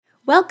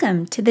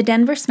Welcome to the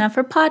Denver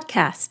Snuffer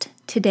Podcast.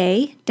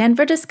 Today,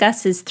 Denver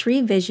discusses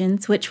 3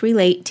 visions which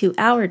relate to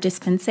our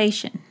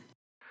dispensation.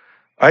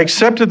 I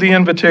accepted the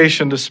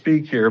invitation to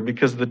speak here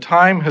because the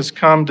time has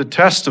come to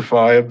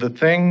testify of the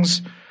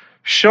things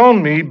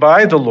shown me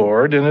by the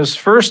Lord in his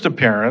first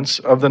appearance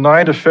of the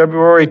night of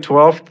February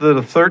 12th to the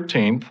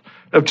 13th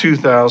of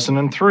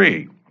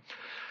 2003.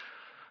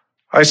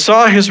 I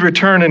saw his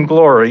return in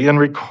glory and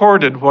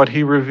recorded what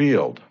he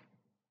revealed.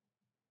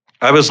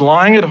 I was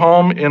lying at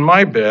home in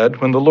my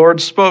bed when the Lord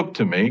spoke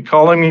to me,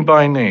 calling me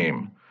by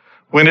name.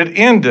 When it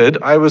ended,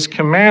 I was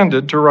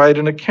commanded to write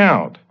an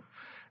account.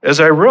 As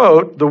I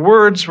wrote, the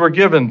words were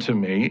given to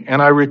me,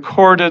 and I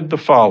recorded the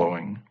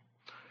following.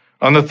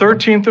 On the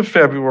 13th of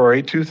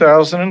February,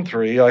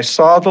 2003, I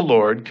saw the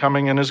Lord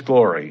coming in his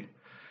glory.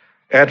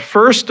 At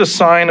first, a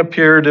sign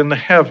appeared in the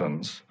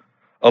heavens,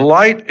 a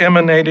light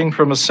emanating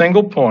from a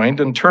single point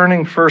and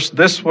turning first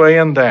this way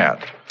and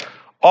that.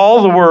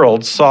 All the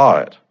world saw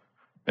it,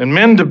 and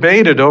men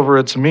debated over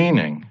its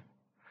meaning.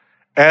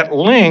 At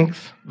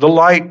length, the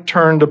light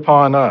turned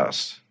upon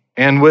us,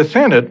 and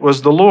within it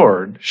was the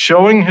Lord,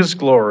 showing his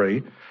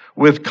glory,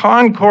 with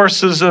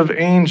concourses of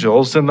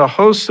angels and the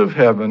hosts of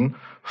heaven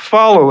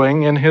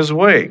following in his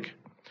wake.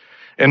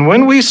 And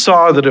when we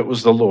saw that it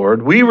was the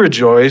Lord, we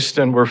rejoiced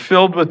and were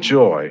filled with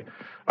joy.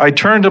 I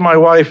turned to my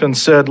wife and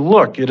said,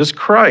 "Look, it is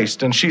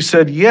Christ." And she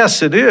said,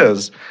 "Yes, it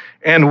is."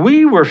 And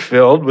we were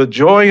filled with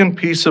joy and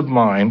peace of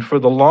mind, for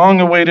the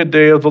long-awaited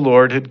day of the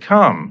Lord had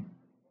come.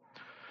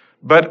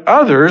 But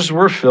others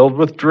were filled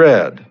with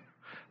dread.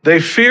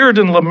 They feared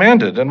and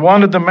lamented and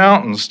wanted the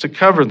mountains to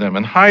cover them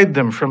and hide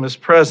them from his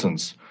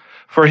presence,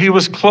 for he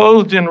was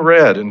clothed in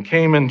red and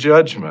came in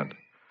judgment.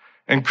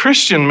 And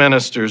Christian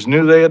ministers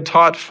knew they had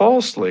taught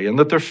falsely and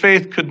that their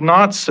faith could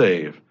not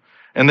save,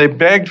 and they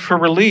begged for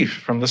relief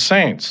from the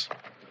saints.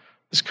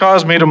 This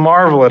caused me to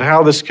marvel at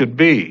how this could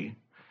be.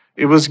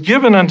 It was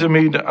given unto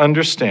me to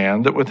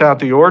understand that without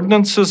the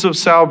ordinances of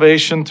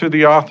salvation through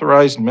the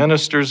authorized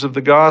ministers of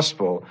the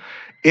gospel,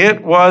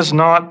 it was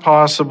not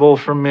possible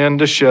for men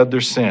to shed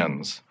their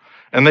sins,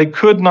 and they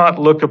could not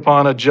look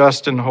upon a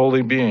just and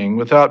holy being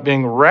without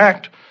being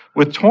racked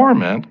with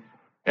torment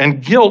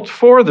and guilt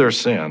for their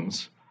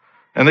sins.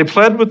 And they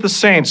pled with the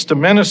saints to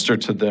minister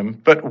to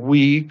them, but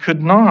we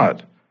could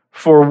not,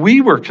 for we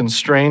were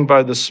constrained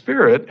by the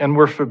Spirit and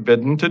were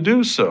forbidden to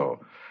do so.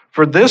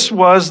 For this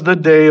was the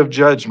day of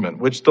judgment,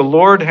 which the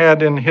Lord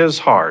had in his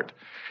heart,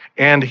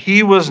 and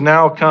he was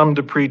now come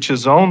to preach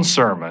his own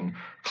sermon,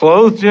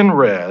 clothed in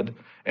red,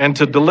 and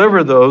to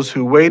deliver those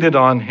who waited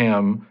on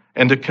him,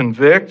 and to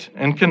convict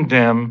and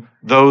condemn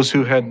those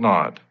who had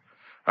not.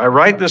 I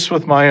write this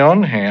with my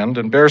own hand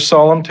and bear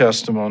solemn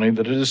testimony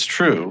that it is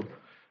true.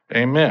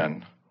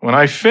 Amen. When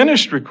I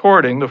finished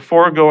recording the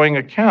foregoing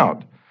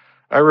account,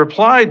 I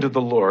replied to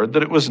the Lord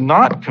that it was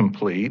not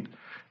complete,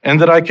 and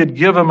that I could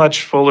give a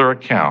much fuller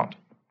account.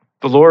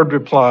 The Lord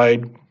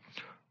replied,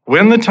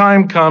 "When the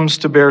time comes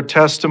to bear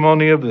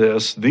testimony of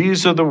this,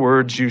 these are the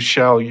words you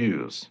shall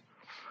use."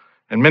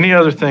 And many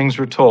other things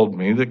were told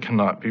me that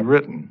cannot be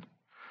written.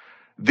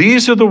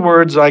 These are the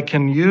words I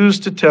can use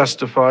to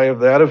testify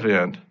of that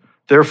event.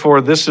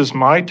 Therefore, this is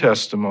my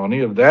testimony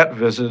of that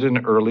visit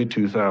in early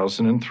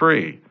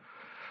 2003.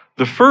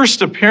 The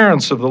first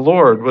appearance of the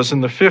Lord was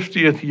in the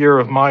 50th year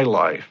of my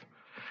life,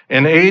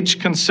 an age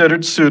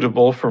considered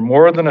suitable for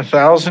more than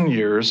 1,000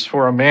 years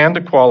for a man to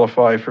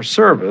qualify for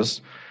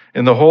service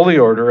in the holy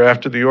order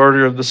after the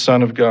order of the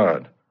Son of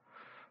God.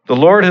 The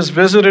Lord has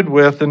visited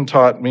with and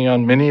taught me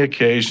on many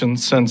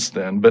occasions since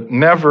then, but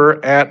never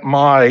at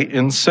my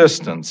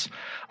insistence.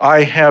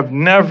 I have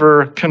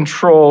never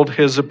controlled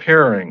his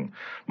appearing.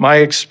 My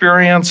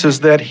experience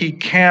is that he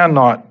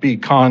cannot be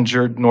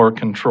conjured nor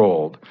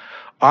controlled.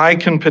 I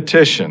can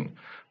petition,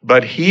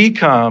 but he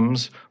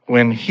comes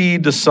when he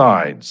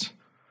decides.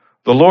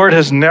 The Lord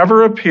has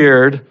never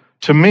appeared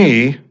to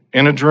me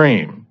in a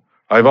dream.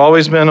 I've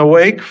always been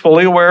awake,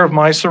 fully aware of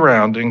my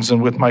surroundings,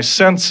 and with my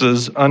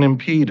senses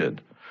unimpeded.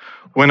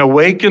 When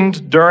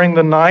awakened during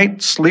the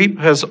night, sleep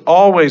has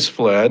always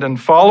fled, and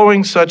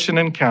following such an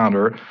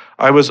encounter,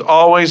 I was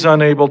always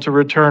unable to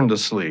return to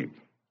sleep.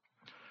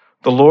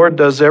 The Lord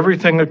does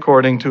everything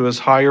according to his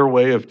higher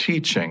way of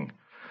teaching.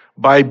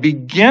 By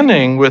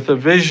beginning with a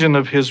vision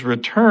of his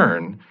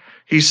return,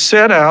 he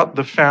set out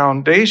the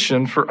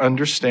foundation for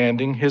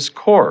understanding his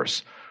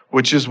course,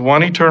 which is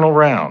one eternal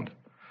round.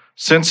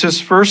 Since his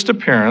first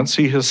appearance,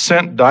 he has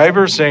sent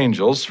divers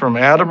angels from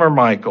Adam or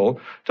Michael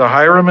to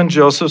Hiram and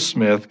Joseph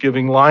Smith,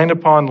 giving line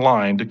upon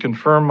line to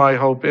confirm my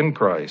hope in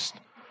Christ.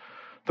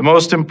 The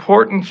most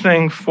important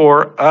thing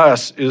for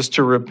us is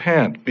to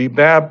repent, be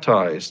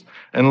baptized,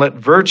 and let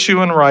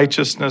virtue and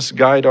righteousness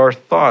guide our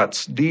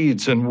thoughts,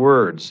 deeds, and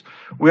words.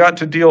 We ought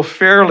to deal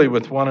fairly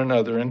with one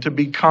another and to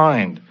be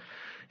kind.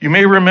 You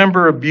may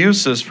remember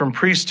abuses from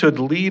priesthood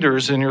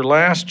leaders in your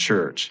last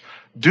church.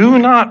 Do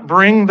not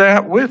bring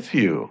that with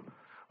you.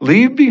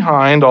 Leave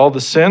behind all the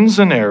sins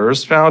and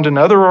errors found in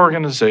other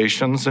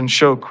organizations and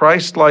show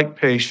Christ-like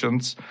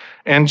patience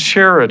and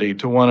charity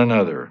to one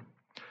another.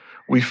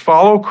 We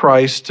follow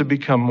Christ to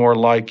become more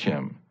like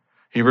him.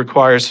 He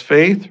requires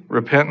faith,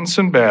 repentance,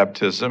 and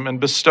baptism,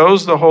 and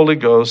bestows the Holy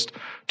Ghost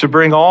to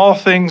bring all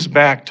things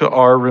back to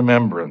our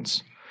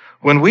remembrance.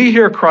 When we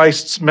hear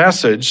Christ's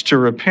message to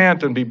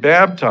repent and be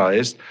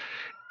baptized,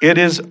 it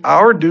is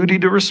our duty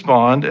to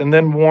respond and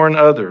then warn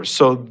others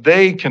so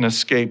they can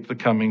escape the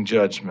coming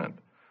judgment.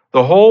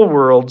 The whole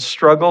world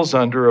struggles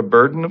under a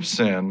burden of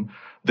sin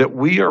that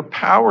we are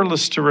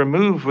powerless to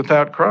remove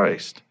without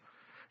Christ.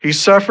 He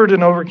suffered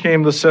and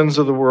overcame the sins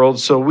of the world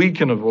so we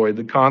can avoid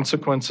the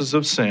consequences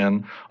of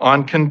sin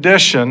on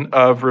condition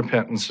of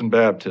repentance and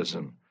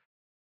baptism.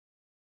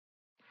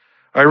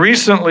 I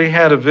recently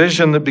had a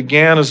vision that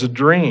began as a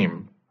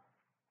dream.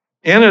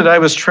 In it, I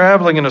was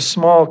traveling in a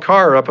small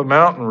car up a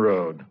mountain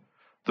road.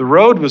 The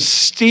road was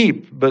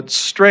steep but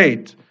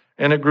straight,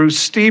 and it grew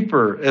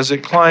steeper as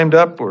it climbed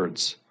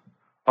upwards.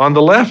 On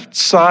the left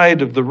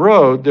side of the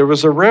road, there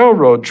was a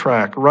railroad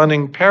track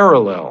running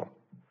parallel.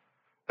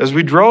 As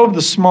we drove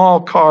the small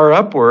car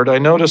upward, I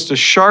noticed a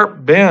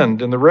sharp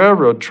bend in the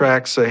railroad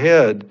tracks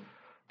ahead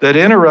that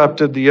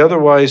interrupted the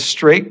otherwise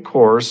straight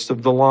course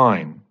of the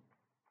line.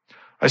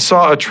 I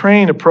saw a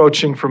train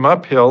approaching from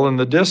uphill in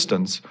the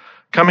distance,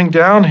 coming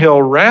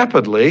downhill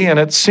rapidly, and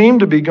it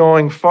seemed to be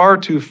going far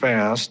too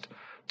fast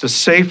to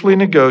safely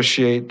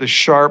negotiate the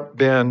sharp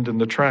bend in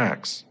the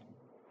tracks.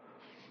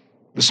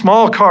 The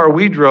small car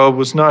we drove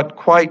was not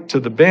quite to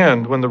the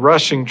bend when the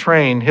rushing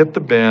train hit the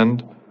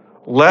bend,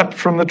 leapt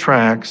from the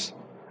tracks,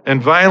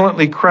 and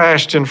violently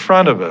crashed in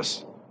front of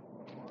us.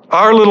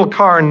 Our little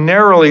car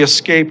narrowly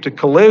escaped a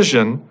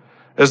collision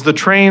as the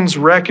train's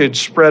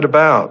wreckage spread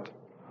about.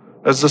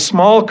 As the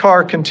small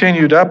car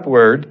continued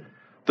upward,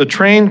 the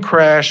train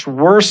crash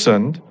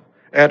worsened,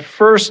 at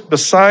first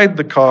beside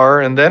the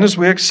car, and then as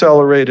we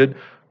accelerated,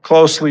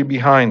 closely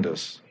behind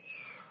us.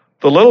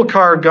 The little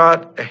car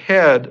got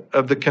ahead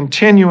of the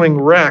continuing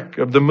wreck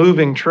of the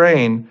moving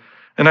train,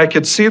 and I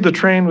could see the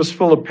train was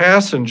full of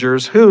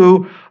passengers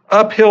who,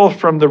 uphill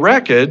from the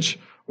wreckage,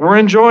 were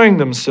enjoying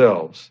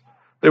themselves.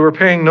 They were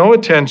paying no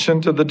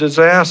attention to the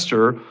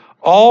disaster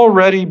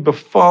already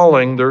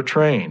befalling their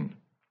train.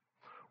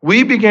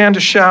 We began to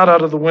shout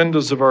out of the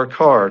windows of our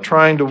car,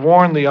 trying to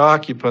warn the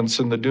occupants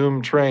in the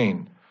doomed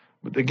train,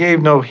 but they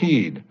gave no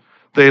heed.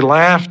 They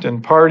laughed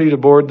and partied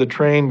aboard the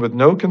train with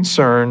no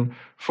concern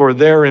for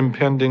their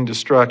impending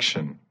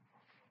destruction.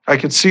 I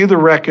could see the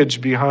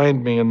wreckage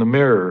behind me in the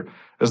mirror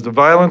as the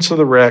violence of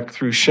the wreck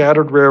threw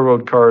shattered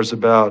railroad cars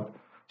about,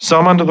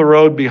 some onto the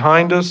road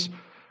behind us,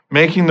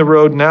 making the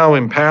road now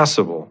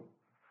impassable.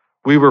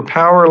 We were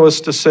powerless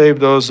to save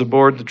those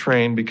aboard the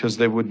train because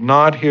they would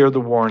not hear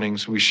the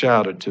warnings we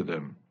shouted to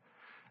them.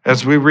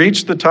 As we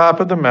reached the top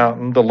of the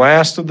mountain, the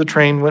last of the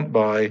train went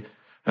by,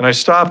 and I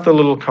stopped the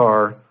little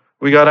car.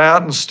 We got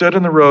out and stood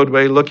in the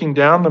roadway looking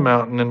down the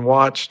mountain and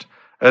watched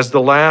as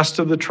the last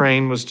of the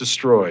train was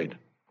destroyed.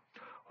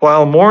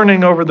 While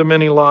mourning over the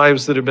many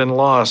lives that had been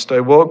lost,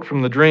 I woke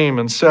from the dream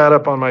and sat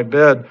up on my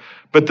bed,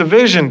 but the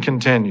vision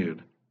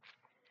continued.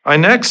 I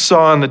next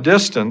saw in the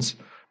distance,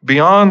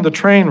 beyond the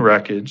train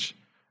wreckage,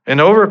 an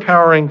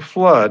overpowering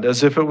flood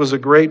as if it was a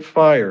great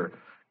fire,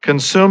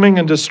 consuming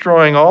and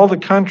destroying all the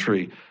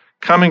country,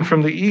 coming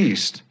from the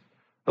east.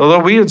 Although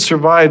we had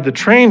survived the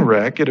train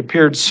wreck, it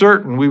appeared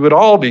certain we would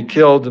all be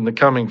killed in the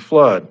coming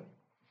flood.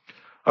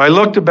 I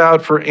looked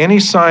about for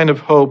any sign of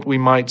hope we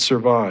might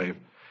survive,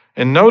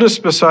 and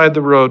noticed beside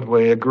the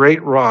roadway a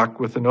great rock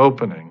with an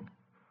opening.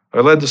 I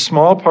led the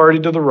small party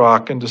to the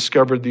rock and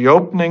discovered the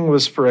opening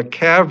was for a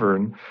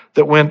cavern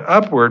that went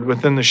upward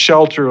within the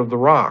shelter of the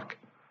rock.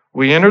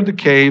 We entered the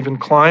cave and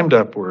climbed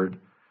upward.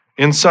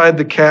 Inside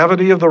the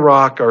cavity of the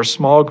rock, our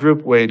small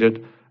group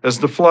waited as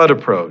the flood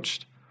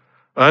approached,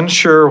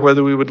 unsure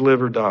whether we would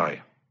live or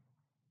die.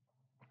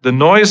 The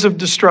noise of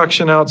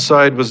destruction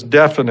outside was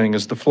deafening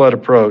as the flood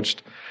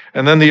approached,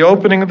 and then the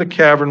opening of the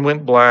cavern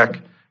went black,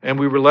 and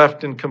we were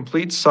left in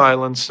complete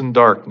silence and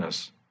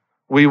darkness.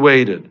 We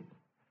waited.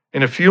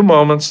 In a few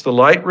moments, the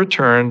light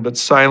returned, but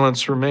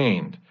silence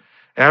remained.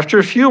 After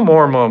a few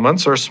more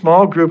moments, our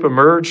small group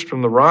emerged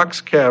from the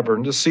rock's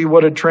cavern to see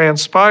what had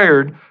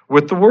transpired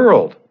with the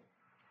world.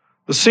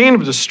 The scene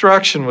of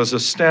destruction was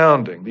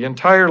astounding. The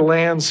entire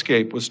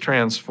landscape was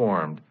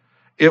transformed.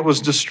 It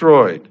was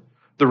destroyed.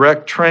 The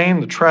wrecked train,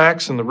 the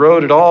tracks, and the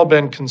road had all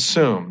been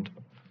consumed.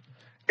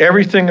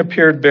 Everything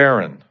appeared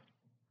barren.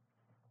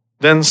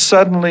 Then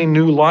suddenly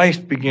new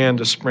life began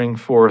to spring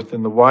forth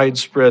in the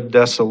widespread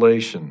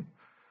desolation.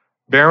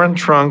 Barren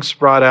trunks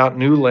brought out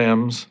new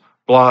limbs,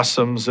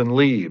 blossoms, and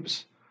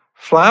leaves.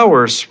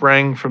 Flowers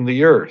sprang from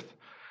the earth.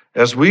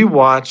 As we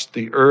watched,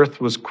 the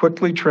earth was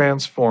quickly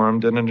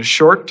transformed, and in a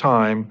short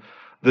time,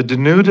 the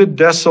denuded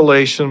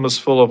desolation was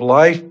full of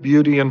life,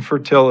 beauty, and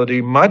fertility,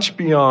 much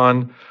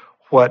beyond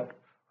what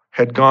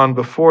had gone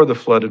before the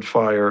flooded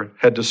fire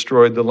had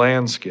destroyed the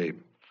landscape.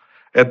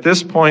 At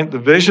this point, the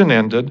vision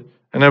ended,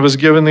 and I was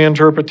given the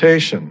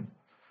interpretation.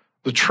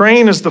 The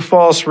train is the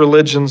false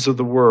religions of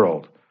the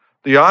world.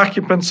 The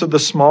occupants of the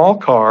small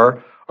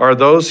car are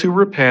those who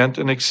repent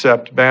and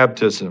accept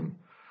baptism.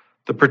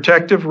 The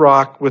protective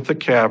rock with the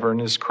cavern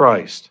is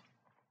Christ.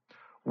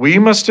 We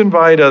must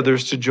invite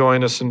others to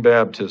join us in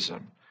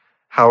baptism.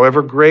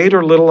 However great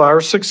or little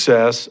our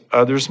success,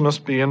 others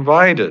must be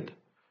invited.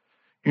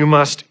 You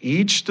must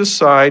each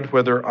decide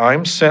whether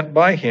I'm sent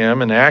by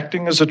him and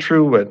acting as a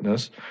true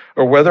witness,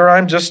 or whether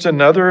I'm just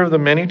another of the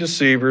many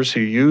deceivers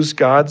who use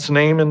God's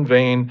name in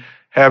vain,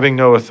 having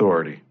no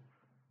authority.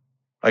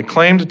 I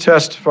claim to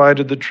testify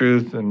to the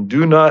truth and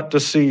do not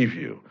deceive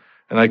you,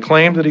 and I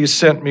claim that he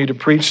sent me to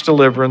preach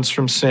deliverance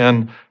from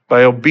sin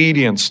by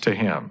obedience to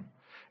him.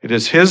 It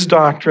is his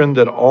doctrine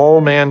that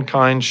all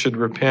mankind should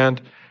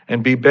repent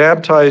and be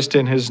baptized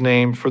in his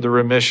name for the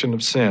remission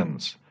of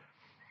sins.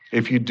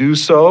 If you do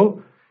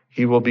so,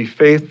 he will be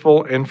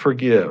faithful and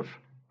forgive.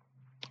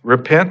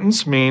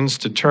 Repentance means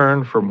to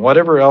turn from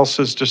whatever else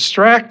is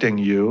distracting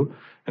you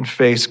and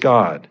face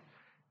God.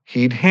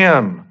 Heed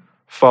him,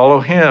 follow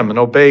him, and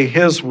obey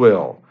his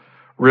will.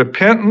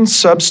 Repentance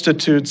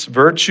substitutes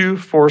virtue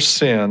for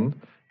sin,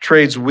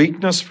 trades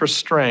weakness for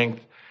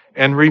strength,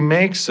 and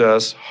remakes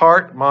us,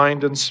 heart,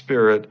 mind, and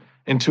spirit,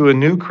 into a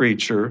new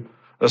creature,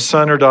 a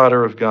son or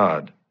daughter of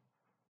God.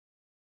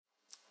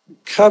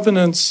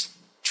 Covenants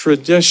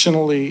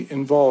traditionally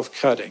involve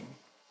cutting,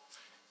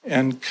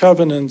 and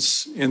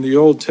covenants in the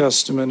Old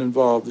Testament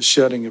involve the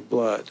shedding of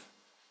blood.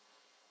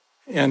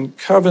 And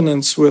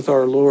covenants with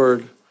our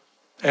Lord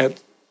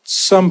at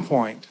some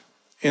point,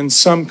 in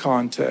some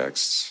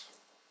contexts,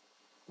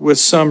 with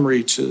some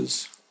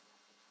reaches,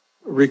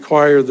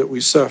 require that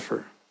we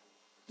suffer.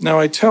 Now,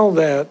 I tell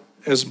that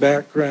as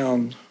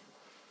background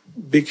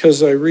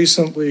because I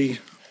recently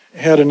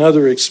had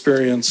another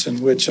experience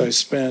in which I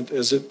spent,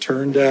 as it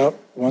turned out,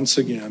 once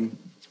again,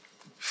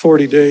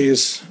 40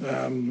 days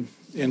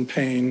in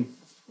pain.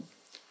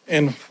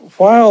 And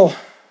while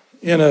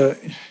in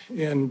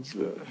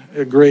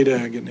a great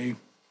agony,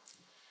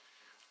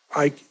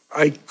 I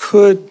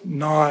could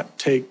not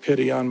take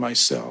pity on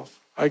myself.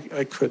 I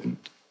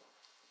couldn't.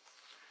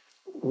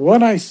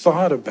 What I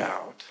thought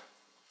about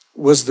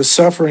was the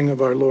suffering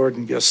of our Lord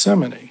in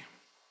Gethsemane.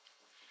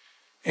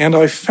 And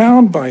I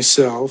found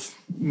myself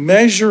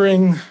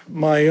measuring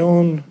my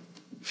own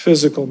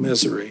physical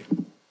misery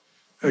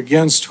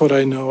against what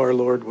I know our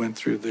Lord went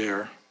through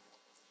there.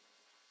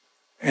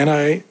 And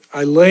I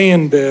lay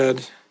in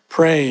bed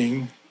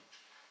praying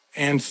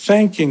and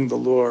thanking the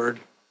Lord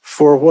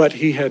for what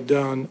he had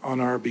done on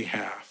our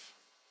behalf,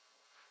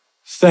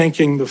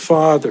 thanking the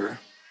Father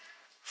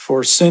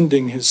for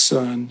sending his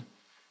Son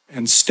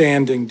and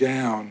standing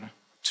down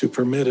to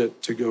permit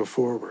it to go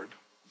forward.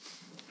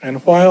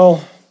 And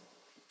while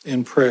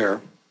in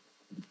prayer,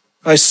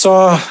 I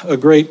saw a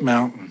great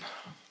mountain,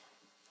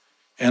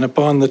 and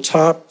upon the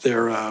top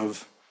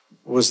thereof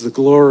was the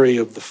glory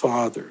of the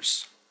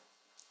fathers.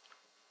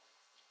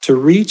 To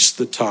reach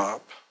the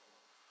top,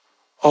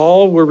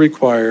 all were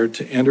required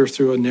to enter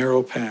through a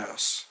narrow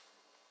pass.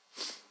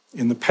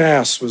 In the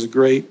pass was a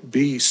great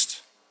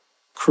beast,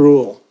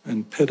 cruel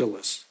and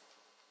pitiless.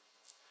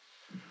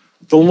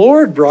 The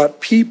Lord brought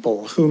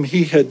people whom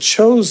he had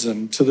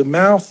chosen to the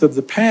mouth of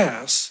the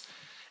pass,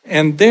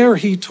 and there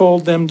he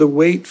told them to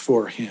wait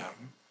for him,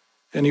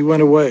 and he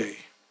went away.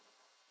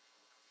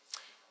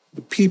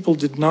 The people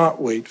did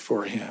not wait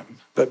for him,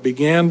 but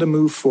began to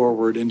move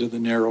forward into the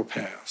narrow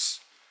pass.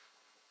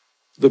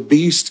 The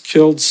beast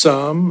killed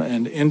some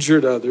and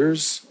injured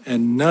others,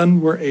 and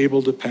none were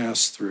able to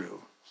pass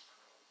through.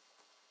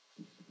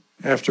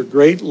 After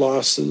great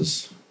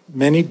losses,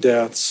 many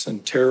deaths,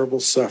 and terrible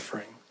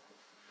suffering,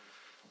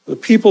 the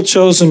people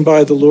chosen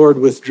by the Lord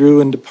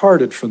withdrew and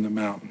departed from the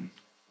mountain.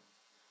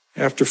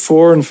 After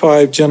 4 and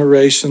 5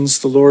 generations,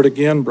 the Lord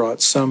again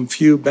brought some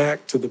few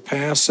back to the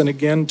pass and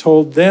again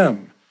told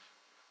them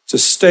to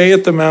stay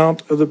at the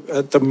mouth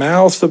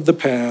of the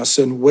pass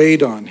and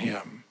wait on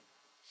him.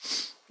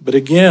 But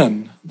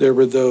again, there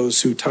were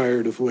those who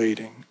tired of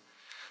waiting,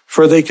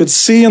 for they could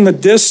see in the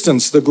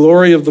distance the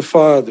glory of the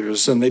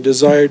fathers, and they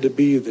desired to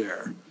be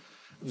there.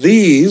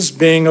 These,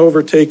 being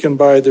overtaken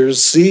by their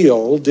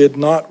zeal, did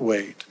not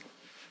wait,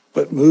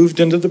 but moved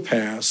into the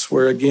pass,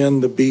 where again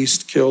the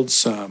beast killed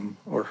some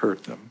or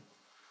hurt them.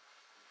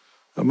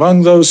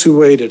 Among those who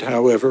waited,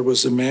 however,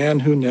 was a man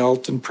who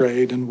knelt and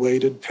prayed and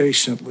waited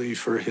patiently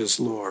for his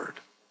Lord.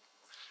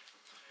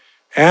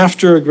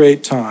 After a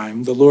great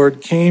time, the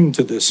Lord came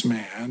to this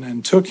man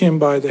and took him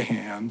by the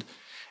hand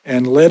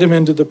and led him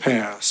into the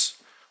pass,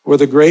 where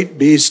the great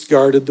beast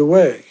guarded the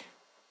way.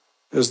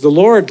 As the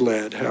Lord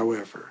led,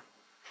 however,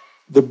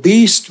 the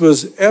beast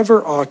was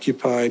ever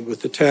occupied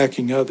with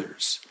attacking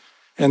others,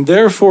 and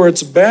therefore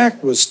its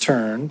back was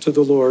turned to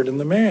the Lord and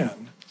the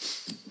man.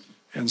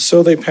 And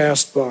so they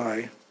passed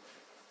by,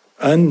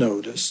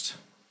 unnoticed,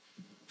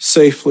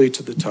 safely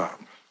to the top.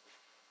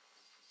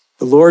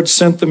 The Lord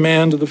sent the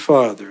man to the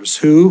fathers,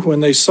 who, when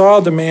they saw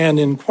the man,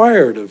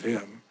 inquired of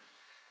him,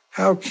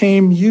 "How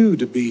came you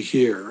to be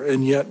here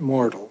and yet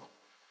mortal?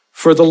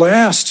 For the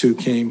last who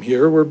came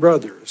here were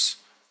brothers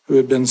who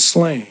had been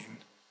slain,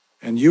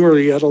 and you are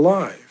yet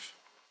alive."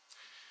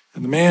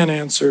 And the man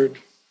answered,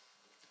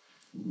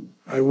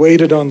 "I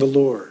waited on the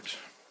Lord,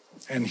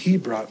 and he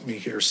brought me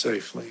here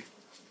safely.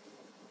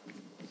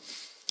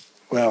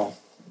 Well,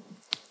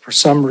 for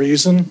some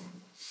reason,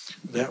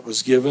 that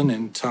was given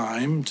in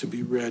time to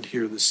be read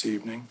here this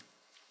evening.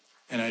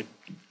 And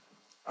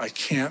I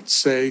can't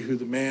say who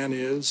the man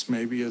is.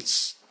 Maybe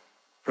it's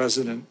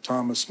President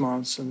Thomas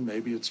Monson.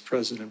 Maybe it's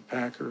President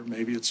Packer.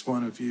 Maybe it's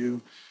one of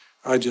you.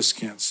 I just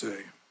can't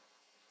say.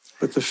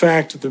 But the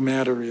fact of the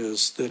matter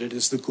is that it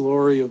is the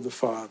glory of the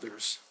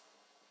fathers,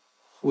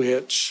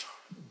 which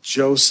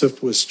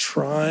Joseph was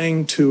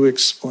trying to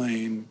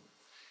explain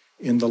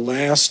in the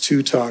last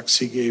two talks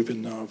he gave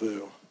in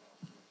Nauvoo.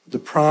 The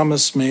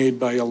promise made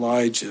by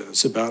Elijah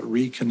is about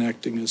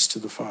reconnecting us to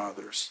the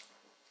fathers.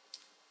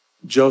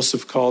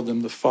 Joseph called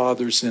them the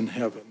fathers in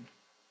heaven.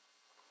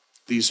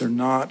 These are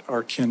not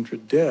our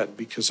kindred dead,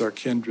 because our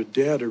kindred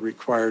dead are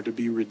required to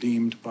be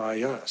redeemed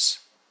by us.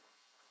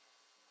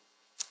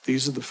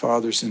 These are the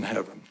fathers in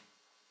heaven.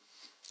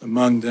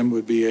 Among them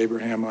would be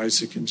Abraham,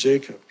 Isaac, and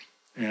Jacob.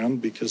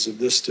 And because of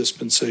this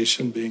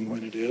dispensation being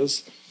when it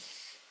is,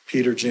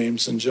 Peter,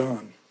 James, and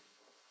John.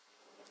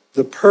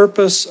 The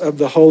purpose of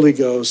the Holy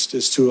Ghost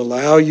is to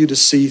allow you to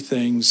see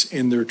things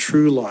in their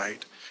true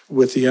light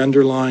with the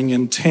underlying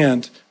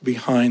intent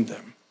behind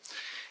them,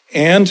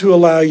 and to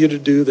allow you to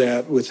do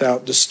that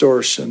without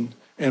distortion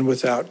and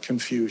without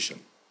confusion.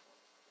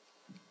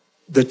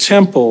 The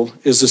temple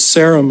is a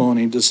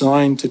ceremony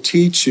designed to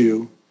teach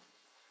you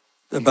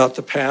about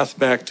the path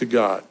back to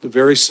God, the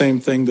very same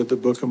thing that the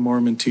Book of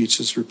Mormon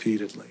teaches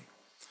repeatedly.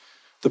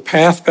 The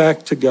path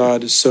back to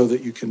God is so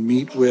that you can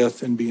meet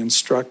with and be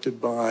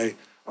instructed by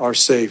our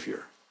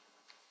Savior.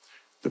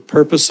 The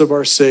purpose of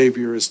our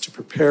Savior is to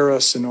prepare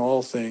us in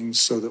all things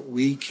so that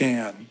we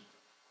can,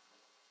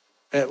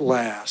 at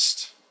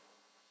last,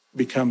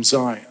 become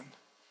Zion.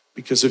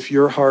 Because if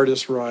your heart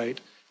is right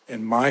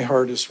and my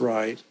heart is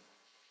right,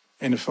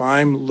 and if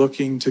I'm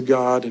looking to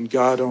God and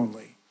God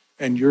only,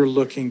 and you're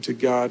looking to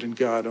God and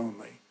God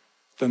only,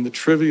 then the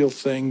trivial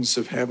things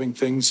of having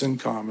things in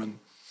common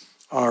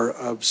are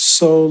of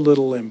so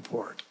little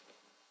import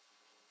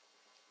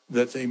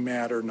that they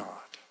matter not.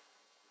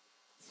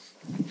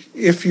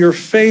 If you're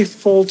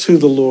faithful to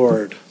the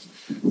Lord,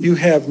 you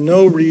have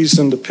no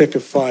reason to pick a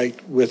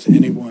fight with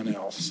anyone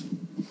else.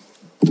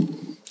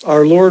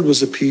 Our Lord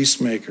was a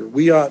peacemaker.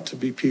 We ought to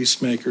be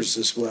peacemakers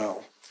as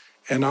well.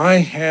 And I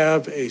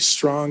have a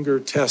stronger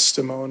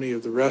testimony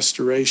of the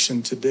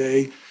restoration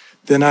today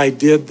than I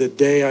did the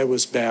day I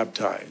was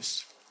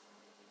baptized.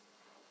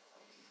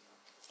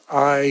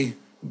 I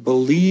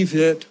believe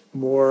it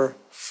more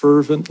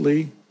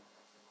fervently,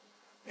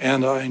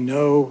 and I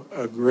know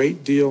a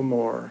great deal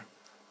more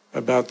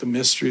about the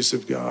mysteries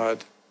of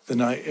God than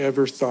I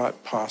ever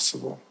thought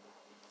possible.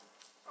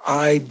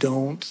 I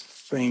don't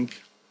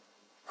think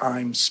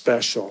I'm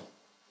special.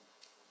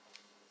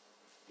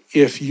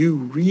 If you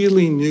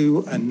really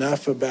knew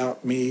enough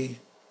about me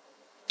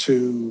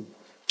to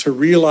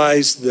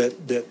realize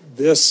that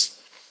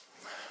this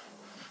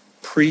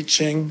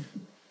preaching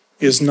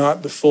is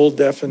not the full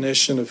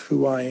definition of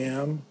who I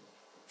am,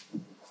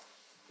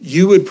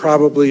 you would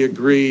probably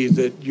agree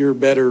that you're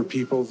better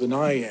people than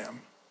I am.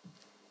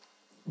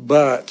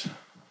 But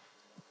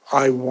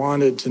I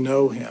wanted to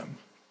know him.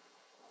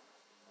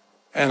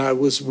 And I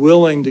was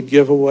willing to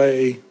give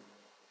away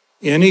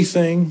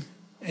anything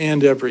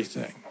and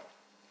everything.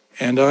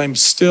 And I'm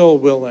still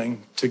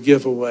willing to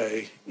give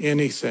away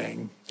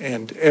anything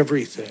and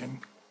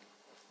everything.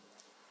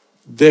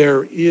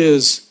 There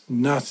is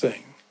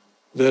nothing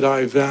that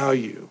I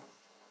value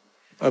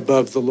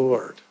above the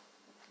Lord.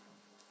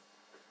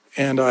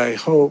 And I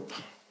hope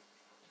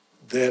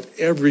that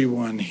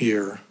everyone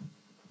here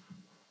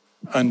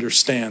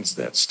understands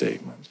that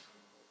statement.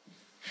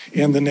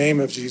 In the name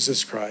of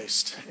Jesus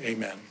Christ,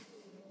 amen.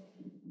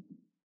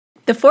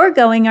 The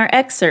foregoing are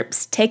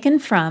excerpts taken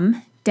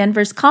from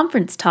Denver's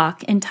conference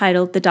talk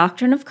entitled The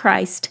Doctrine of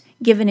Christ,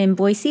 given in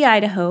Boise,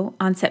 Idaho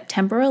on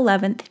September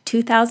 11th,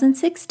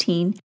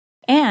 2016,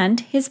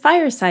 and his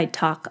fireside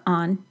talk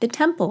on the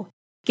Temple,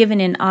 given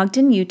in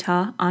Ogden,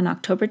 Utah on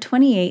October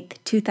 28th,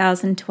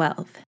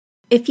 2012.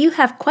 If you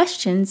have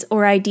questions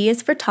or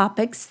ideas for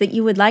topics that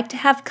you would like to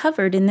have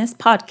covered in this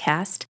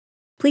podcast,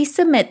 please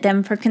submit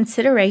them for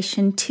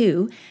consideration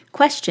to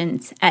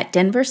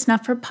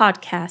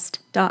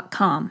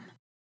questions@denversnufferpodcast.com.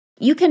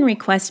 You can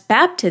request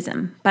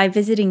baptism by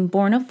visiting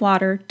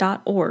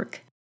bornofwater.org.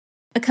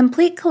 A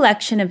complete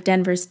collection of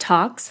Denver's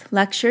talks,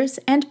 lectures,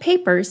 and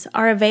papers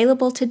are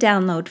available to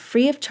download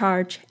free of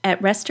charge at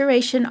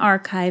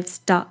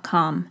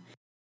restorationarchives.com.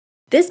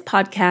 This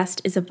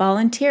podcast is a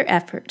volunteer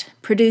effort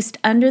produced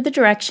under the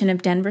direction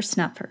of Denver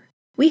Snuffer.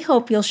 We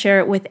hope you'll share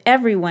it with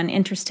everyone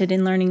interested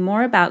in learning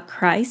more about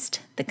Christ,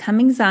 the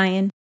coming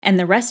Zion, and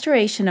the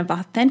restoration of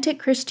authentic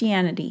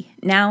Christianity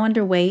now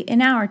underway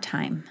in our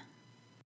time.